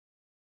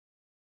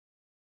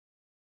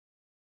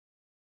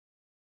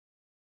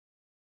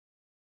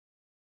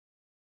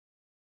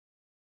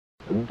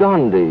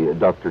Gandhi,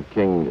 Dr.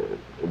 King,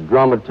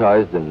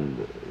 dramatized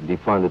and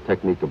defined the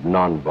technique of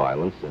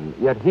nonviolence, and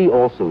yet he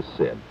also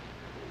said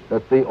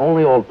that the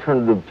only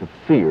alternative to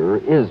fear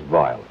is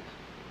violence,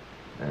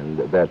 and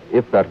that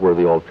if that were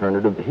the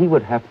alternative, he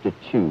would have to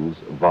choose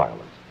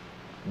violence.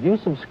 Do you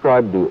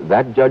subscribe to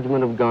that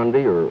judgment of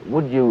Gandhi, or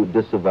would you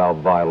disavow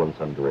violence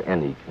under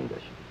any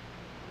conditions?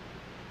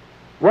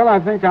 Well, I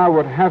think I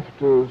would have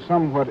to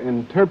somewhat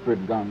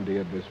interpret Gandhi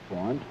at this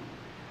point.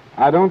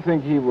 I don't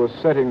think he was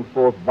setting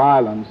forth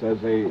violence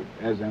as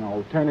an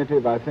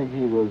alternative. I think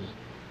he was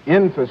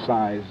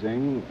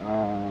emphasizing,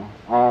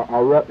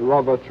 or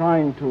rather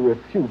trying to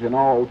refute an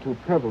all too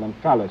prevalent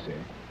fallacy,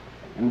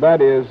 and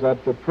that is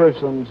that the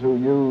persons who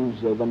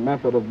use the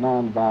method of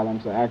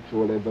nonviolence are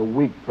actually the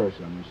weak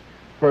persons,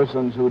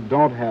 persons who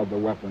don't have the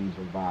weapons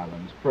of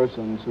violence,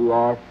 persons who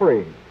are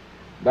afraid.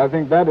 And I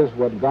think that is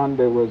what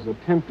Gandhi was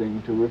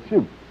attempting to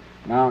refute.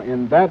 Now,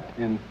 in that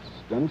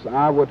instance,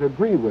 I would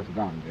agree with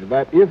Gandhi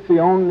that if the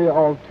only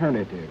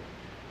alternative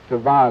to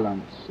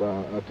violence,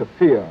 to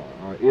fear,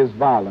 is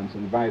violence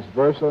and vice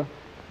versa,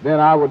 then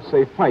I would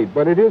say fight.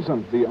 But it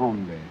isn't the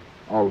only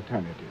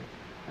alternative.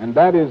 And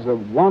that is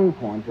one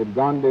point that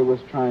Gandhi was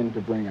trying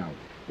to bring out.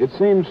 It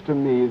seems to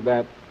me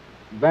that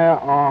there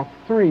are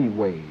three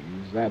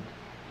ways that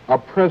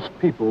oppressed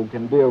people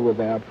can deal with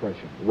their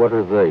oppression. What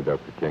are they,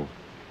 Dr. King?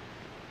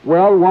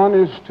 Well, one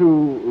is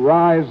to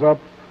rise up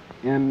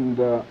in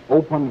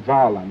open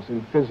violence,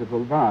 in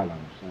physical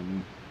violence.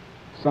 And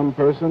some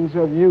persons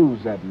have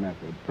used that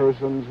method,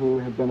 persons who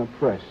have been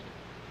oppressed.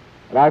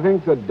 But I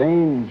think the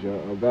danger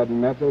of that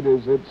method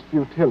is its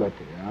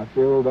futility. I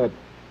feel that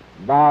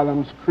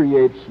violence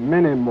creates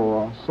many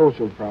more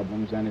social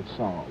problems than it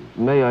solves.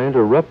 May I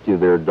interrupt you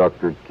there,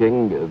 Dr.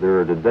 King?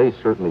 There are today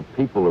certainly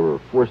people who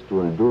are forced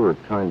to endure a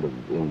kind of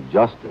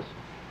injustice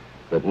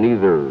that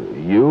neither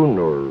you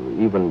nor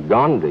even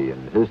Gandhi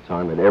in his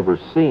time had ever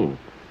seen.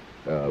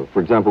 For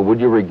example, would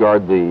you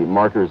regard the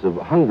martyrs of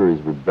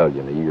Hungary's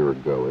rebellion a year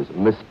ago as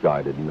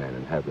misguided men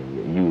and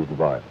having used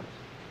violence?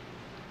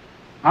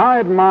 I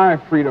admire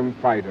freedom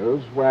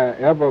fighters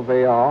wherever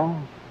they are,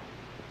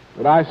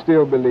 but I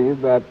still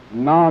believe that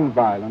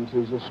nonviolence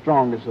is the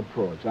strongest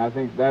approach. I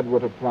think that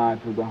would apply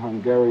to the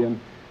Hungarian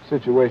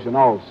situation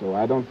also.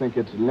 I don't think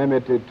it's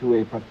limited to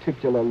a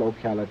particular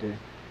locality.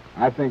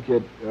 I think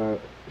it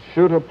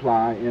should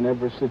apply in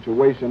every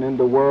situation in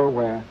the world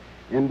where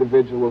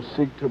individuals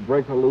seek to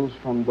break loose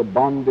from the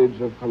bondage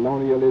of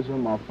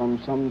colonialism or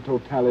from some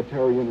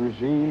totalitarian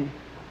regime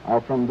or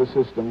from the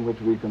system which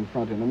we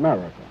confront in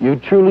America. You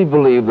truly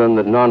believe, then,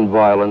 that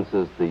nonviolence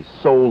is the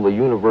sole, the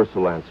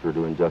universal answer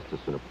to injustice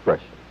and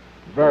oppression?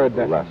 Very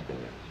definitely.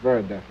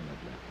 Very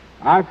definitely.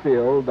 I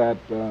feel that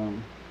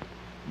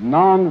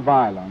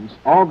nonviolence,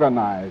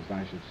 organized,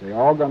 I should say,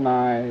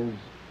 organized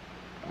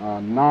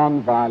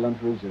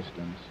nonviolent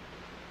resistance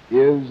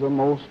is the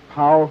most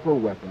powerful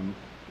weapon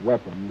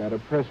that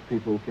oppressed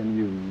people can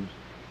use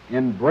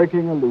in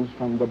breaking loose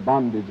from the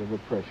bondage of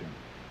oppression.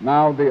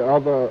 Now, the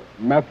other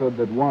method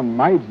that one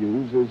might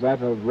use is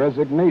that of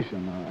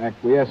resignation or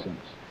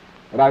acquiescence.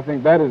 But I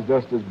think that is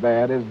just as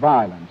bad as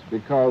violence,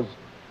 because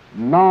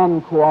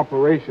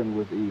non-cooperation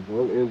with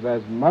evil is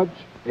as much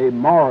a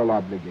moral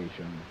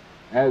obligation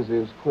as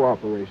is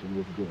cooperation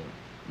with good.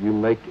 You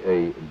make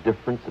a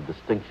difference, a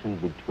distinction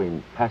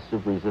between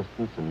passive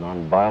resistance and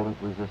nonviolent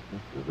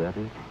resistance? Is that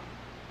it?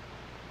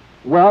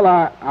 Well,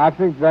 I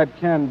think that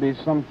can be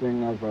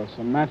something of a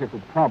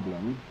semantical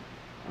problem.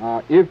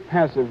 If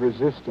passive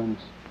resistance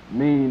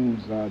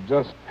means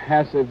just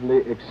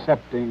passively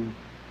accepting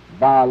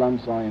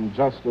violence or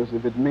injustice,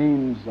 if it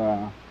means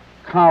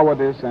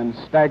cowardice and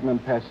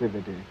stagnant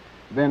passivity,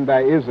 then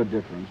there is a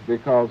difference,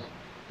 because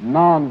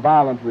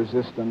nonviolent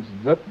resistance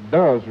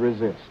does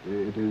resist.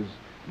 It is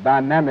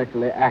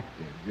dynamically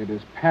active. It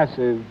is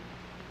passive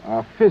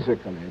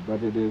physically,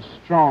 but it is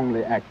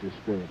strongly active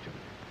spiritually.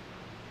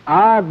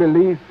 I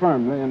believe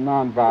firmly in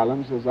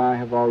nonviolence, as I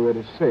have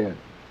already said.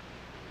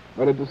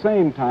 But at the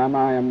same time,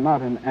 I am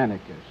not an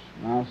anarchist.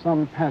 Now,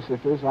 some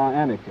pacifists are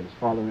anarchists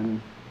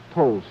following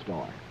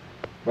Tolstoy,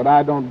 but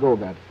I don't go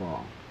that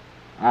far.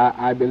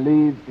 I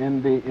believe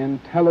in the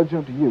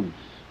intelligent use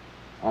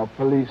of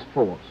police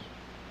force.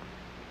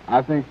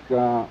 I think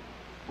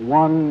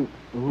one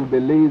who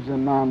believes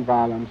in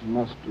nonviolence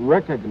must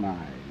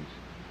recognize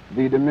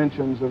the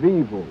dimensions of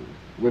evil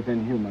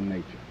within human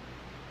nature.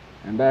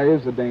 And there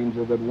is a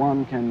danger that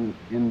one can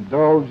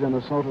indulge in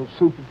a sort of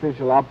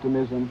superficial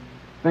optimism,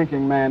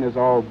 thinking man is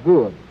all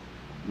good.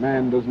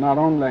 Man does not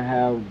only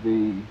have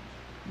the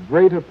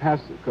greater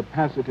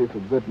capacity for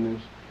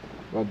goodness,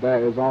 but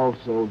there is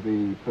also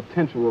the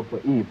potential for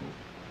evil.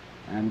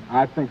 And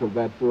I think of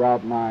that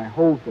throughout my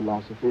whole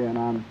philosophy,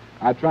 and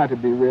I try to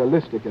be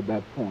realistic at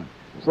that point.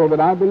 So that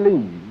I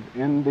believe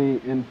in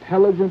the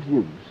intelligent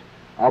use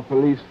of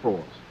police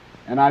force.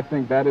 And I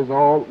think that is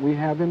all we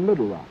have in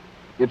Little Rock.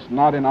 It's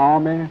not an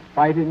army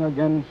fighting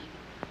against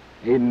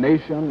a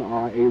nation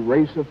or a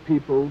race of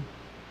people.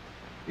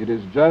 It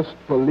is just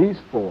police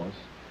force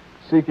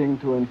seeking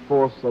to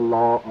enforce the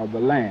law of the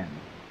land.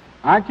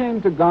 I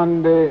came to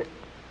Gandhi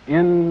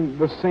In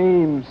the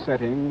same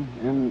setting,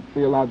 in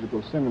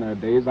theological seminary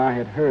days, I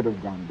had heard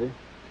of Gandhi,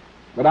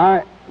 but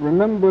I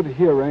remembered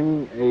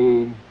hearing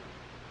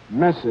a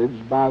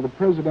message by the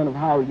president of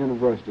Howard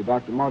University,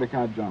 Dr.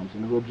 Mordecai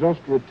Johnson, who had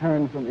just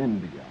returned from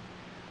India.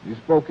 He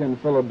spoke in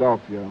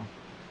Philadelphia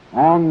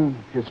on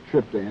his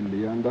trip to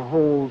India and the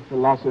whole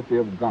philosophy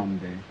of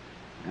Gandhi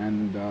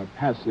and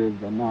passive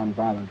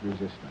nonviolent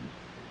resistance.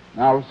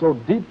 Now, I was so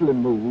deeply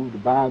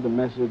moved by the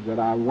message that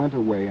I went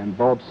away and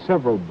bought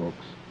several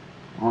books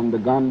on the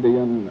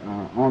Gandhian,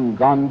 on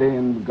Gandhi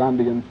and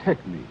Gandhian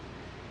technique.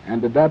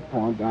 And at that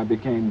point, I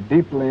became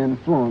deeply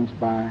influenced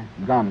by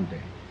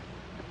Gandhi,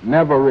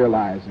 never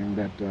realizing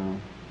that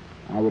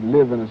I would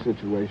live in a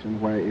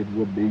situation where it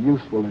would be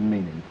useful and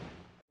meaningful.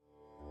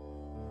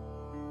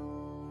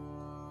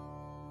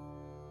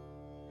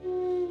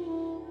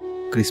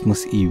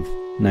 Christmas Eve,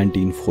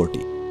 1940.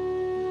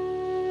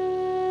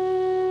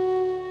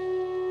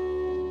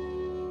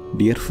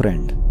 Dear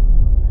friend,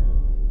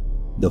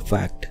 the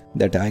fact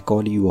that I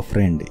call you a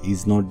friend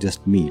is not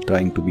just me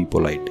trying to be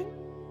polite.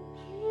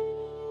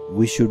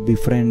 We should be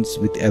friends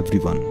with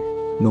everyone,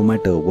 no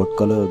matter what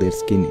color their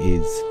skin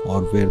is,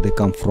 or where they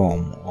come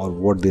from, or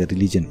what their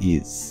religion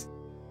is.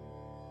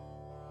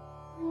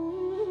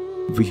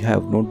 We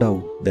have no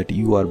doubt that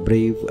you are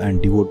brave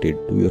and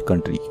devoted to your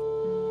country.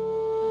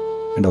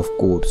 And of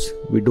course,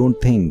 we don't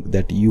think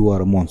that you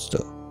are a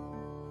monster.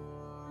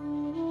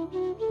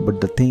 But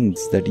the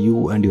things that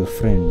you and your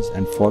friends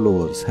and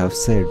followers have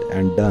said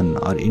and done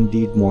are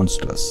indeed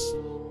monstrous.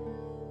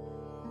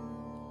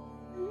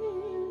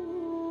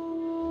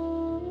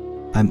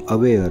 I'm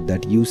aware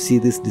that you see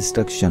this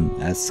destruction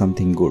as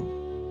something good.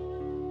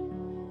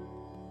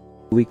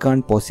 We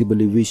can't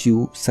possibly wish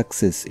you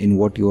success in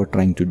what you are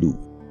trying to do.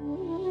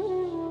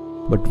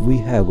 But we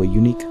have a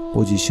unique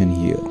position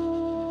here.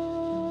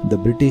 The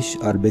British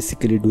are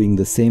basically doing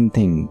the same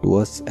thing to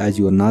us as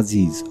your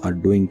Nazis are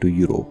doing to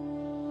Europe.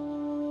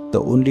 The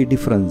only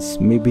difference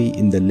may be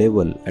in the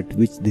level at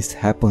which this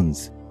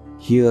happens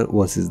here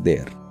versus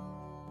there.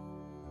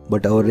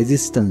 But our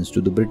resistance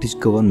to the British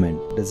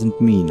government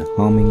doesn't mean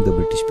harming the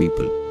British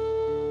people.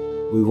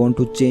 We want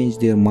to change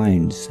their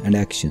minds and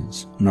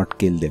actions, not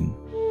kill them.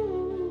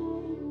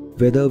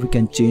 Whether we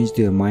can change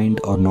their mind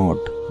or not,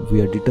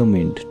 we are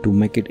determined to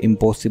make it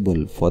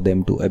impossible for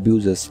them to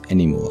abuse us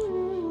anymore.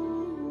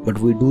 But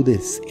we do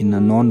this in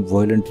a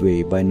non-violent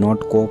way by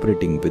not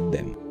cooperating with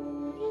them.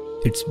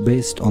 It's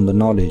based on the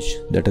knowledge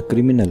that a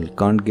criminal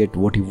can't get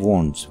what he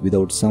wants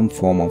without some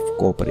form of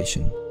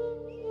cooperation.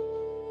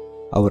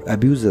 Our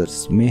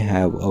abusers may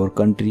have our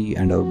country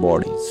and our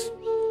bodies,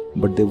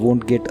 but they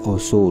won't get our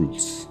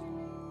souls.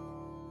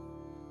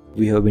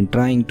 We have been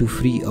trying to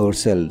free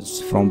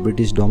ourselves from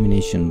British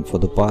domination for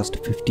the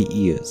past 50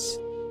 years,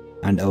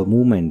 and our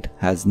movement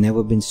has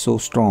never been so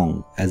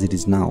strong as it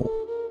is now.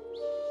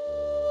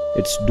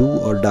 It's do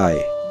or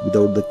die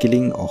without the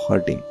killing or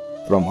hurting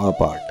from our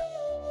part,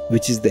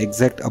 which is the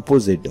exact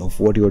opposite of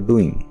what you are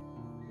doing.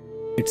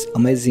 It's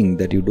amazing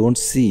that you don't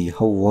see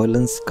how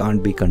violence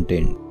can't be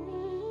contained.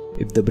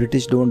 If the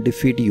British don't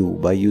defeat you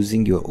by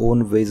using your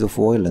own ways of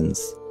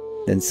violence,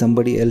 then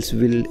somebody else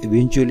will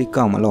eventually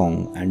come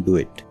along and do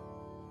it.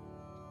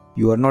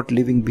 You are not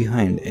leaving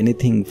behind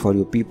anything for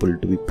your people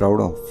to be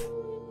proud of.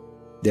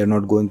 They are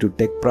not going to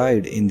take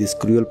pride in this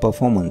cruel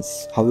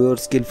performance, however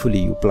skillfully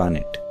you plan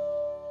it.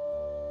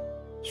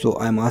 So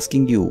I am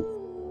asking you,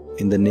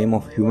 in the name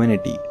of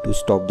humanity, to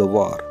stop the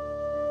war.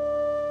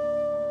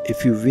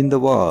 If you win the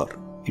war,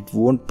 it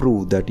won't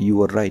prove that you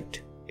were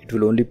right. It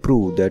will only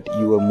prove that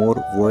you are more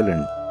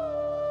violent.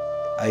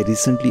 I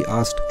recently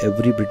asked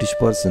every British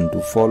person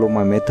to follow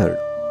my method.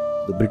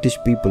 The British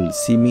people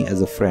see me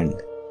as a friend,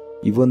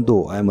 even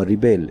though I am a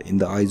rebel in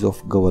the eyes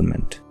of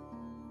government.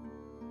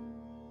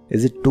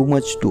 Is it too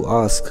much to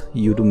ask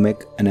you to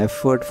make an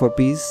effort for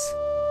peace?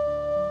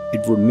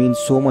 It would mean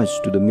so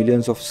much to the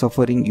millions of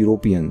suffering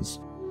Europeans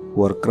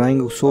who are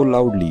crying so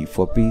loudly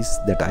for peace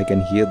that I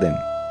can hear them.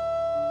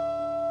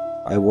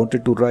 I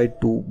wanted to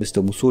write to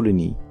Mr.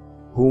 Mussolini,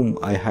 whom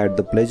I had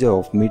the pleasure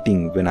of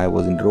meeting when I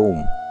was in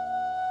Rome.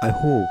 I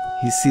hope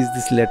he sees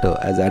this letter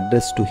as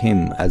addressed to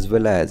him as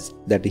well as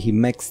that he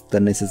makes the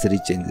necessary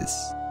changes.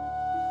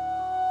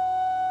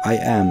 I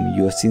am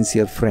your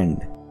sincere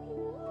friend,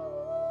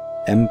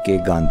 M.K.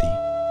 Gandhi.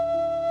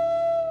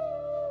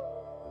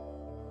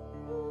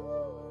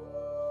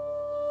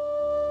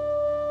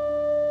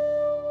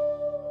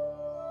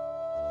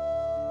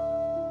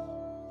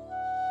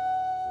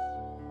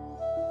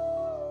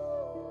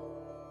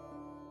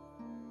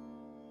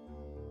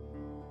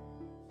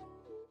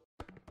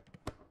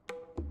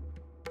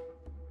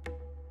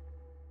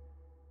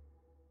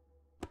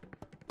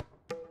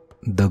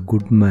 The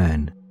good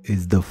man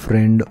is the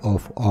friend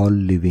of all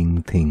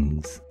living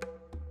things.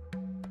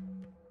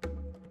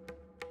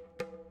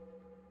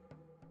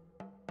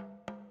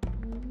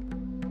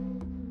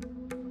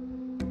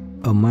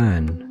 A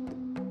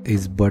man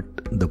is but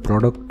the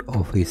product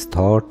of his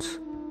thoughts.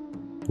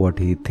 What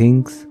he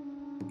thinks,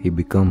 he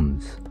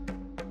becomes.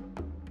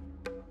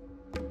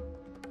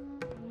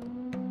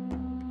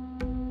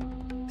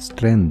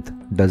 strength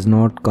does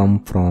not come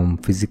from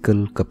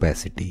physical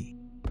capacity.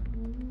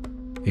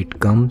 It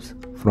comes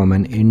from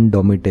an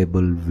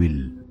indomitable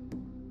will.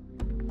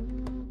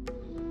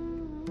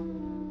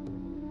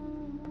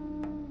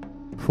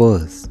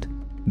 First,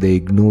 they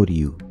ignore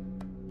you.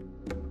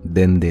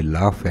 Then they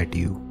laugh at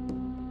you.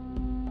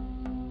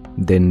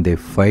 Then they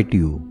fight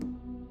you.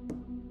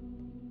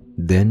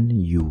 Then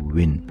you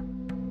win.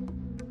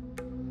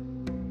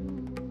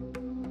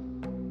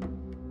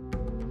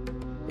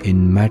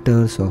 In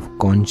matters of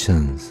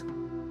conscience,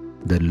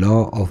 the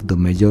law of the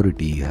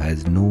majority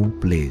has no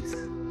place.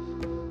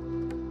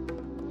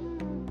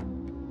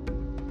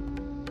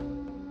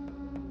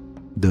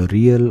 The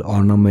real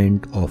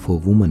ornament of a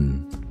woman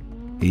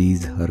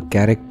is her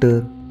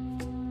character,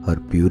 her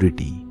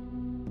purity.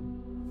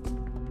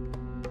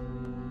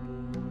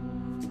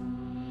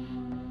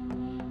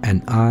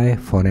 An eye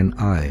for an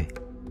eye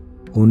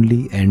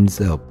only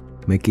ends up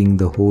making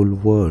the whole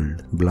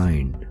world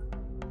blind.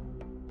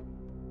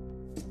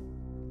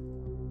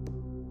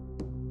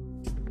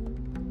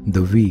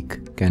 The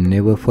weak can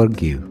never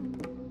forgive.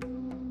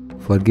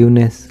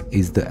 Forgiveness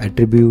is the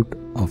attribute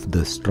of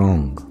the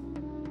strong.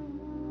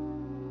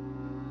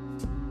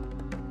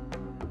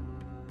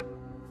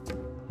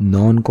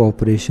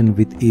 Non-cooperation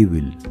with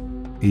evil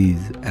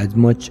is as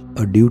much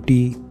a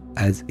duty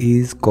as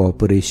is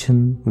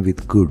cooperation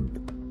with good.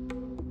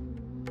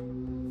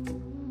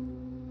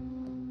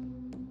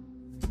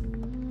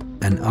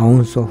 An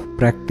ounce of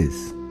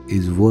practice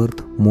is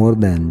worth more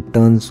than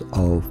tons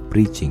of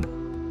preaching.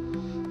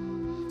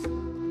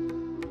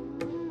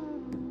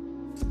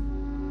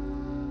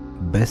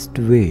 Best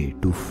way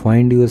to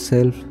find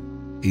yourself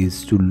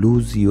is to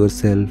lose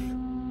yourself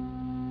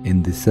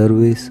in the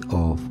service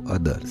of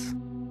others.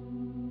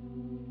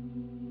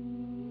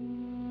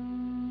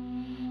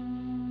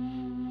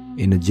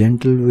 In a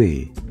gentle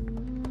way,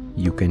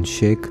 you can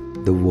shake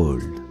the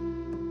world.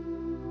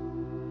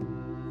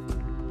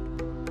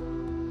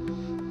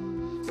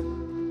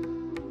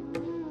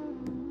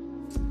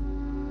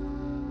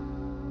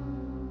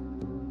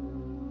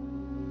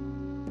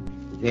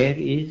 There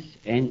is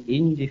an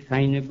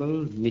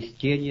indefinable,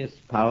 mysterious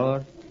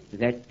power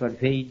that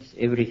pervades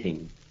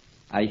everything.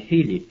 I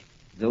feel it,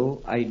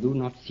 though I do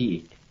not see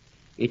it.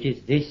 It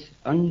is this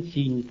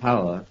unseen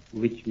power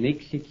which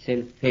makes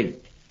itself felt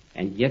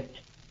and yet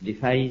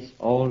defies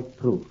all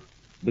proof,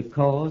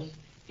 because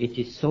it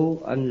is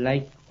so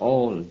unlike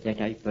all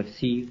that I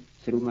perceive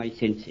through my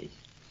senses.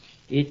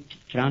 It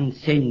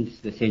transcends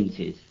the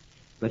senses,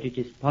 but it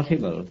is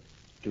possible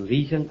to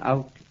reason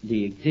out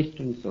the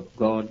existence of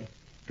God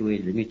to a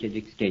limited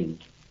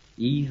extent.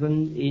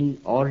 Even in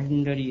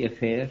ordinary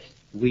affairs,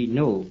 we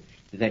know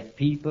that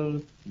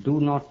people do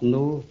not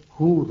know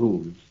who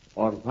rules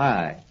or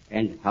why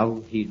and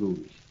how he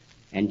rules,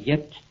 and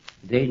yet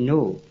they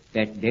know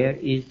that there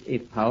is a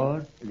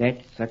power that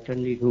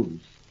certainly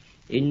rules.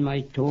 In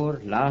my tour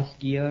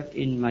last year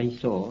in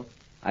Mysore,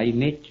 I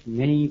met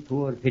many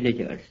poor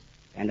villagers,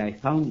 and I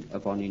found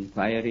upon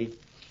inquiry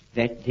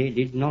that they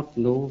did not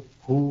know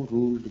who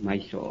ruled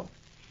Mysore.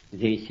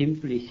 They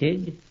simply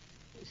said,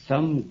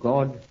 some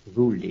god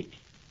ruled it.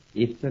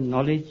 If the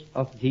knowledge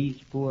of these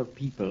poor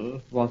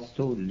people was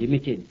so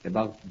limited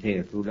about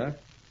their ruler,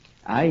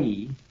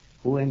 I,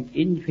 who am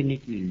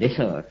infinitely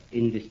lesser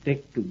in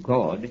respect to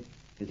God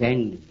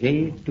than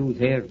they to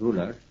their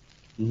ruler,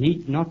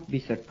 need not be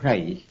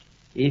surprised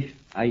if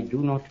I do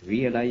not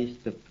realize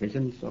the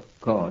presence of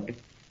God,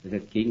 the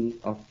King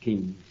of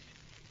Kings.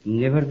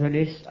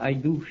 Nevertheless, I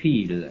do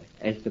feel,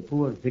 as the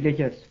poor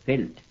villagers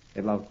felt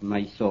about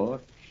Mysore,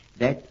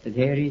 that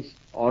there is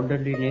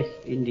orderliness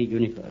in the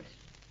universe.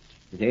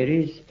 There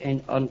is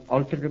an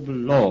unalterable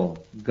law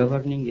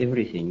governing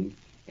everything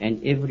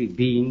and every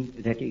being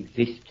that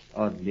exists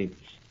or lives.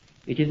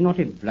 It is not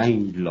a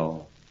blind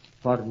law,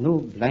 for no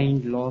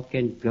blind law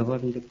can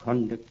govern the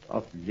conduct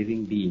of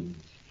living beings.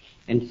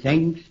 And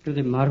thanks to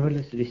the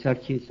marvelous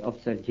researches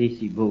of Sir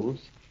J.C.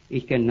 Bose,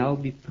 it can now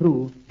be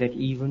proved that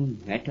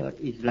even matter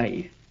is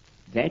life.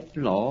 That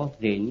law,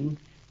 then,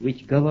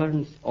 which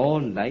governs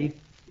all life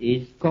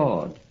is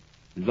God.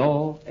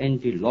 Law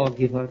and the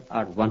lawgiver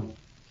are one.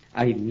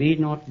 I may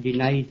not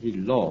deny the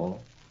law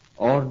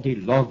or the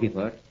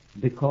lawgiver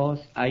because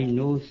I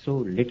know so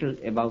little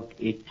about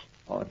it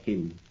or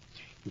him.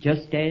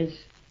 Just as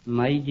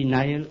my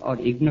denial or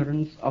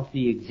ignorance of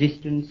the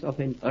existence of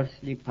an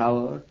earthly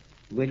power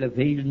will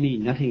avail me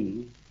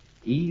nothing,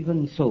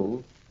 even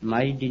so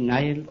my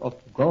denial of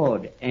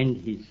God and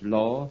his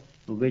law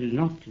will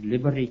not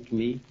liberate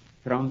me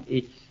from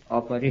its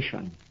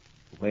operation,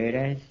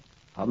 whereas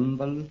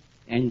humble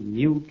and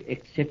mute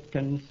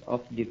acceptance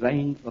of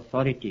divine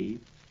authority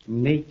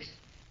makes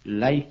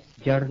life's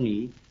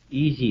journey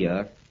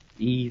easier,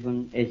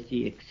 even as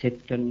the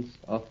acceptance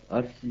of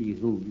earthly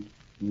rule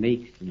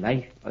makes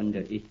life under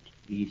it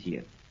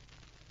easier.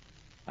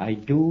 I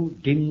do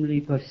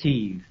dimly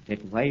perceive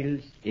that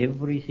whilst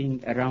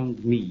everything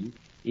around me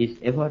is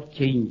ever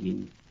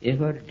changing,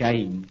 ever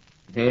dying,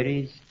 there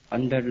is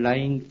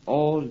underlying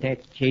all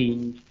that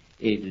change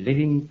a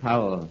living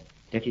power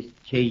that is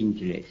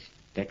changeless.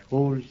 that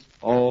holds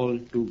all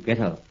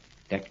together,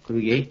 that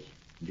creates,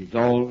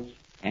 dissolves,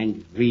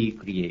 and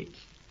recreates.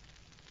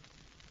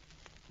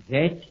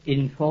 That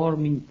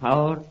informing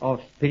power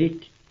of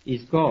spirit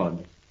is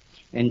God,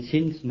 and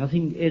since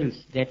nothing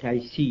else that I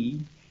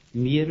see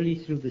merely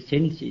through the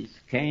senses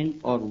can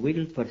or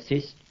will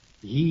persist,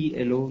 He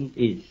alone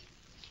is.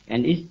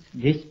 And is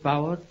this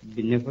power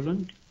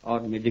benevolent or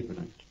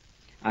malevolent?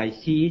 I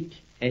see it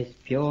as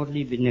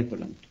purely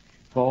benevolent,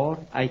 for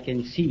I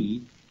can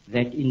see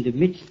that in the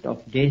midst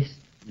of death,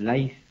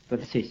 life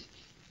persists.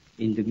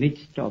 In the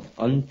midst of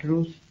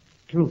untruth,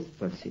 truth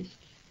persists.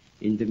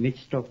 In the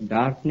midst of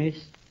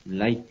darkness,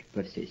 light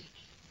persists.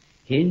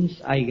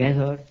 Hence I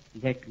gather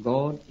that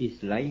God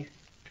is life,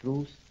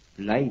 truth,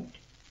 light.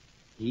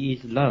 He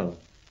is love.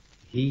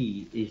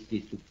 He is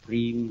the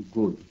supreme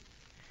good.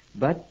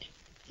 But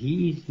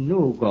He is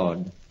no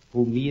God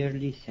who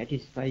merely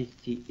satisfies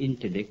the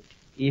intellect,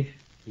 if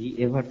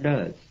He ever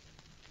does.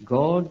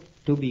 God,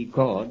 to be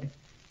God,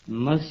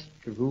 must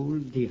rule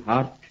the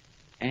heart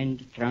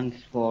and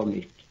transform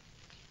it.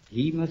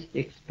 He must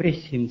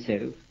express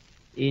Himself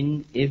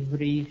in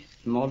every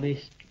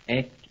smallest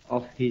act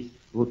of His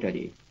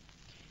votary.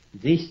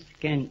 This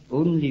can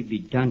only be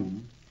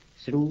done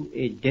through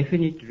a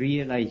definite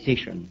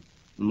realization,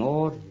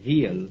 more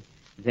real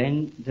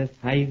than the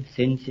five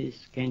senses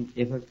can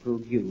ever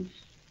produce.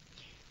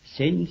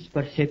 Sense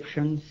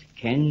perceptions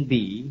can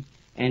be,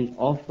 and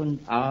often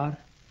are,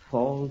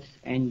 false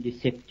and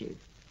deceptive,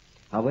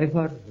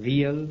 however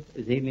real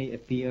they may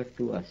appear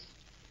to us.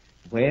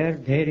 Where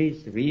there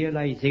is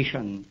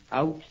realization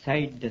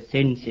outside the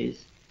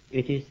senses,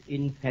 it is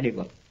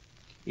infallible.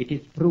 It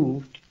is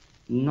proved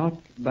not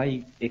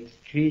by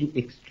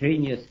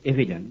extraneous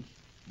evidence,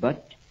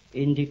 but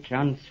in the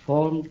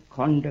transformed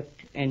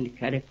conduct and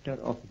character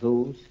of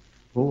those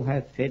who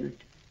have felt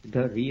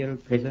the real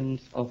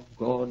presence of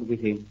God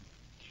within.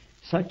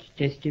 Such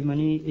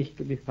testimony is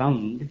to be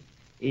found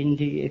in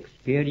the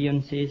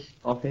experiences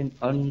of an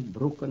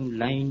unbroken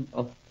line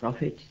of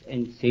prophets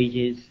and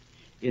sages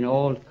in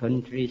all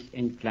countries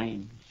and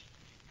climes.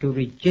 To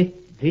reject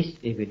this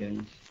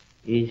evidence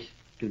is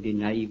to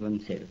deny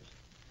oneself.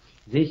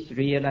 This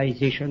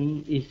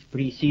realization is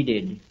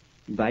preceded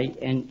by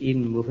an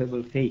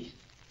immovable faith.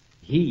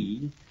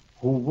 He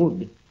who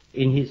would,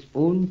 in his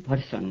own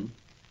person,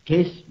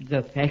 test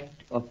the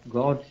fact of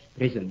God's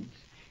presence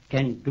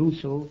can do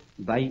so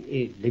by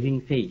a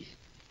living faith.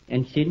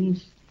 And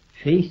since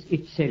faith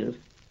itself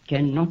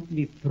cannot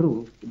be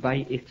proved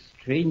by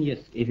extraneous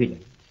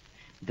evidence,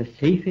 the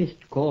safest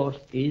course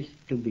is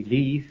to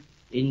believe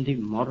in the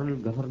moral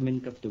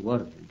government of the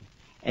world,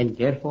 and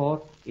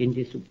therefore in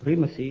the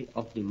supremacy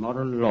of the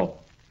moral law,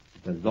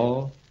 the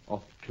law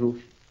of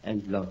truth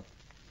and love.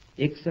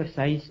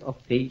 Exercise of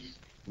faith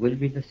will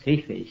be the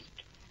safest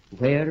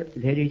where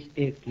there is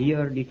a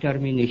clear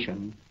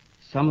determination,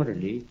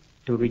 summarily,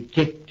 to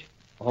reject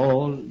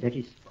all that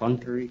is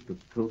contrary to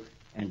truth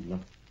and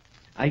love.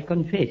 I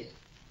confess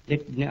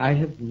that I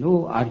have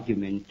no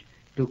argument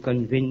to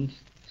convince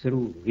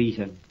through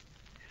reason.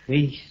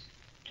 Faith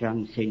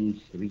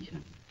transcends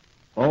reason.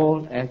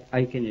 All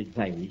I can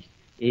advise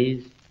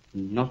is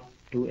not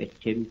to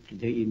attempt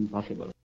the impossible.